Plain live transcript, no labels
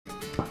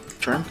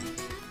Turn.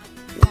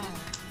 5,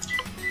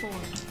 4,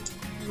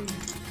 3,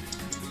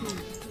 2,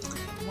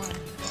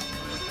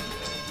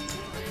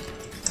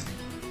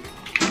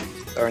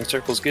 1. Iron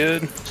circle's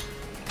good.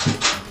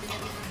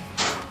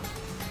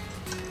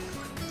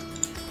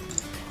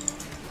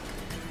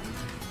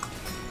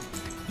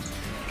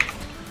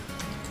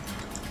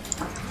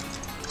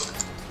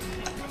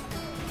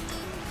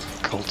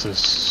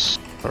 Cultists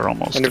are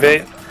almost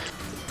Innovate. done.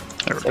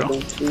 There we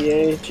go.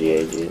 GA,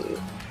 GA, GA.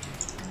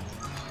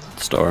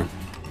 Star.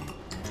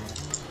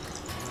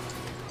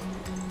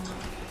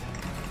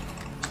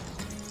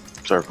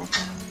 Circle.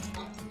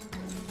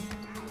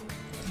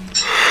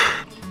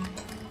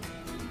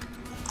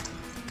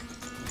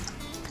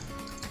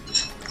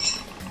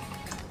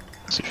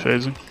 Is he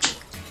phasing?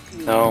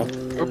 No,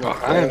 We're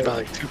behind by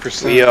like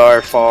 2%. we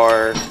are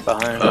far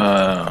behind.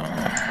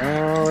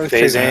 Oh,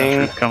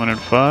 Phasing. Coming in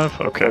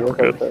 5? Okay, we're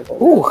good.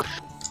 Ooh.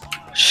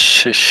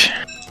 Shush.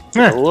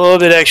 A little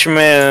bit extra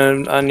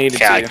man I needed to.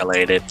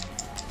 Calculated.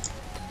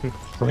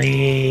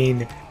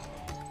 Clean.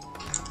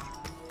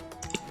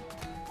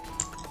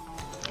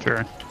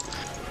 Fair.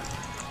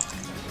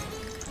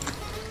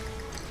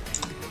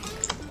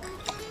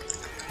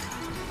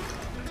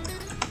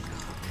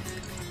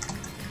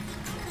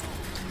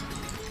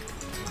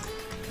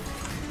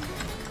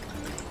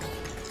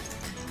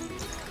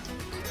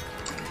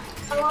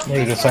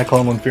 Ready to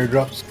cyclone when fear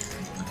drops.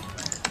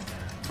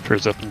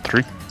 Fear's up in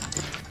 3.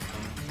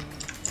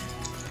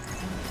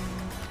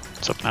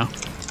 It's up now.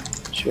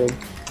 Shield.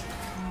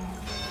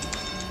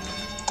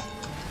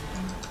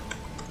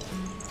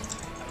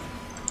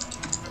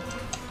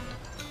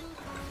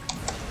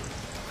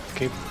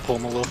 Can you pull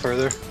him a little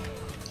further?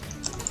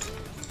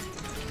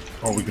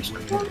 Or we could.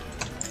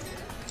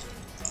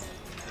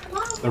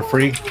 They're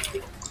free.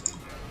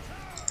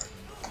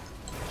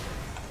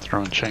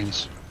 Throwing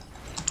chains.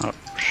 Oh,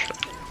 shit.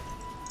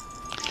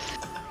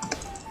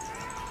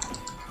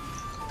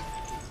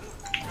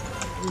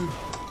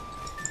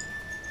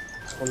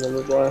 And then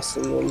the blast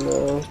and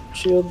then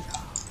shield.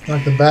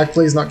 Knock them back,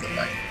 please. Knock them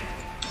back.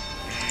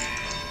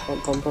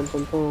 Pump, pump, pump,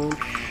 pump, pump.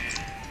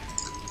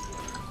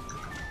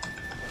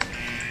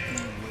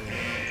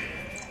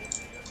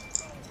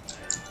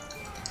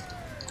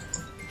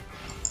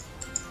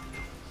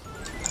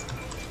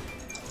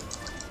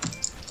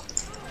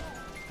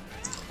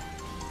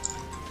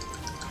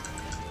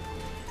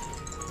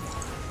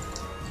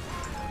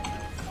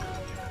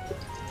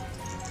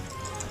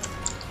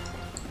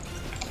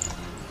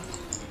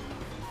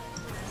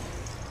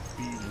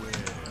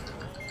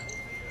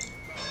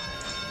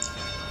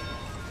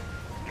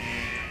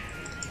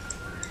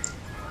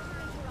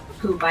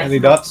 Any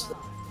dots?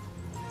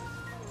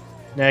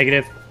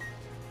 Negative.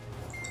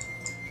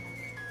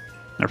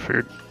 They're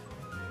feared.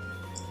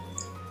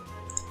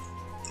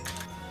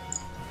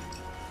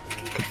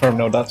 Confirm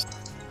no dots.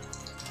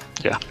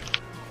 Yeah.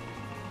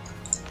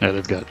 Yeah,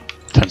 they've got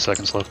 10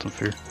 seconds left on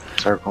fear.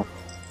 Circle.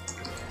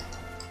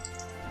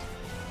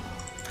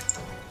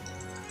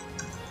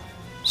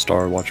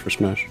 Star, watch for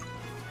smash.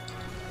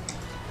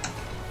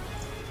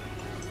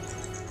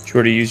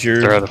 Sure to use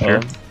your They're out of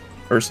fear.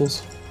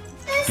 Ursals.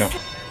 No.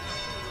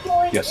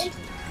 Yes.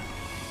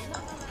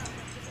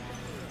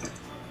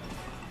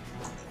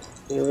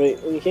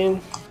 Innovate when you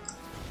can.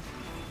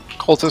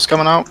 Cultist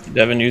coming out.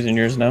 Devin using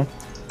yours now.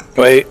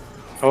 Wait.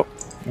 Oh.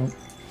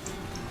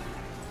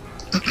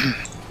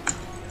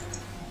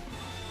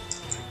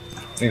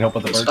 Need help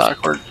with the birds?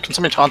 Backward. Can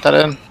somebody taunt that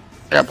in?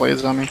 I got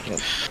blades on me. Can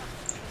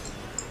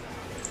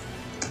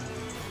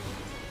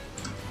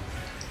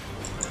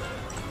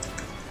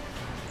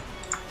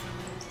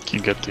you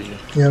get the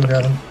Yeah, we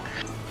got him.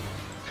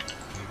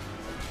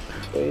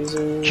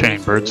 Phasing.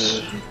 chaining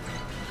birds?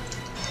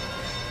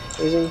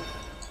 Phasing.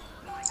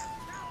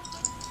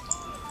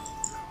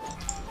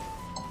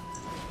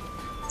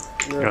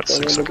 Got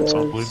 6 seconds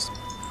on bleed.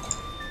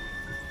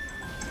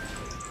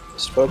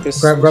 Just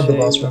focus. Grab the chain.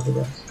 boss, grab the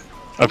boss.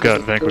 I've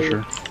got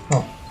Vanquisher.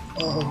 Oh,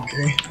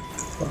 okay.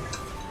 Fuck.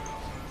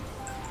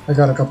 I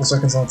got a couple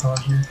seconds on time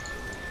here.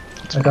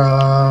 I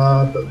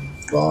got the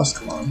boss,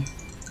 come on.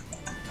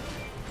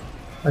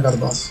 I got the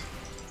boss.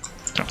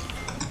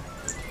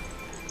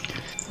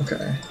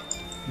 Okay.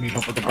 Need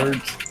help with the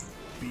birds?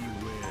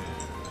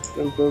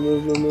 Move, move,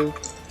 move, move, move.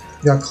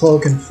 Got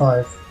cloak and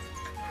 5.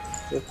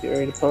 Get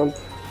ready to pump.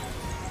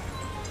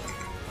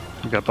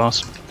 We got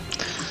boss.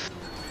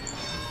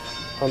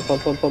 Pump,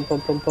 pump, pump, pump,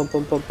 pump, pump, pump,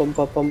 pump, pump, pump,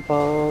 pump, pump,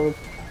 pump.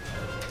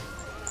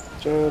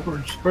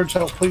 Jump. Birds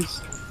help,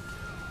 please.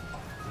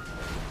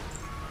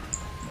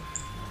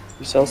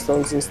 You sell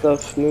stones and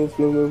stuff. Move,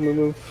 move, move, move,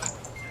 move.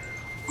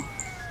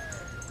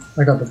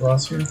 I got the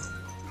boss here.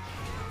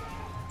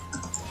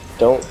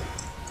 Don't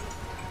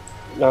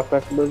knock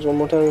back the birds one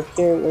more time if you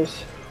can.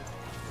 Nice.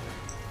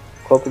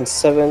 Cloak in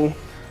 7.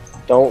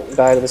 Don't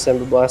die to the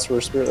Sember Blast.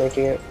 We're spirit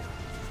linking it.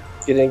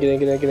 Get in, get in,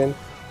 get in, get in.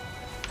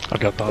 I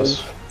got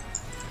boss.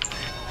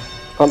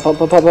 Pump, pump,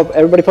 pump, pump, pump.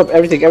 Everybody pump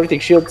everything, everything.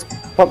 Shields.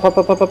 Pump, pump,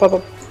 pump, pump, pump, pump,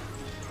 pump.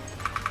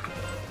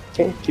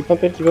 Okay, keep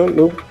pumping, keep pumping.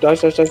 Move.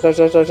 Dodge, dodge, dodge, dodge,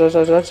 dodge, dodge,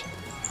 dodge, dodge.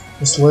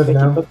 Just live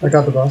now. I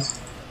got the boss.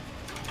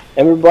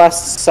 Ember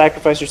Blast,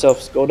 sacrifice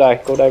yourselves. Go die,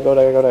 go die, go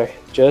die, go die.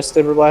 Just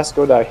Ember Blast,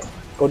 go die.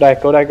 Go die,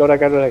 go die, go die,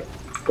 go die.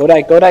 Go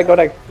die, go die, go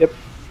die. Yep.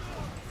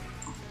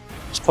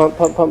 Just pump,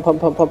 pump, pump, pump,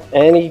 pump, pump.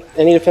 Any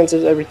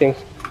defensives, everything.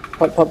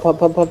 Pump, pump, pump,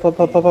 pump, pump, pump,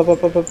 pump, pump,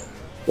 pump, pump, pump.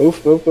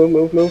 Move, move, move,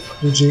 move, move.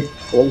 GG.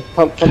 Pump,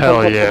 pump, pump,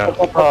 Hell pump, yeah. pump,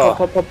 pump, pump,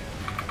 pump,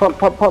 pump, pump,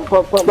 pump, pump,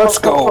 pump, pump. Let's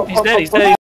go. He's dead. He's dead.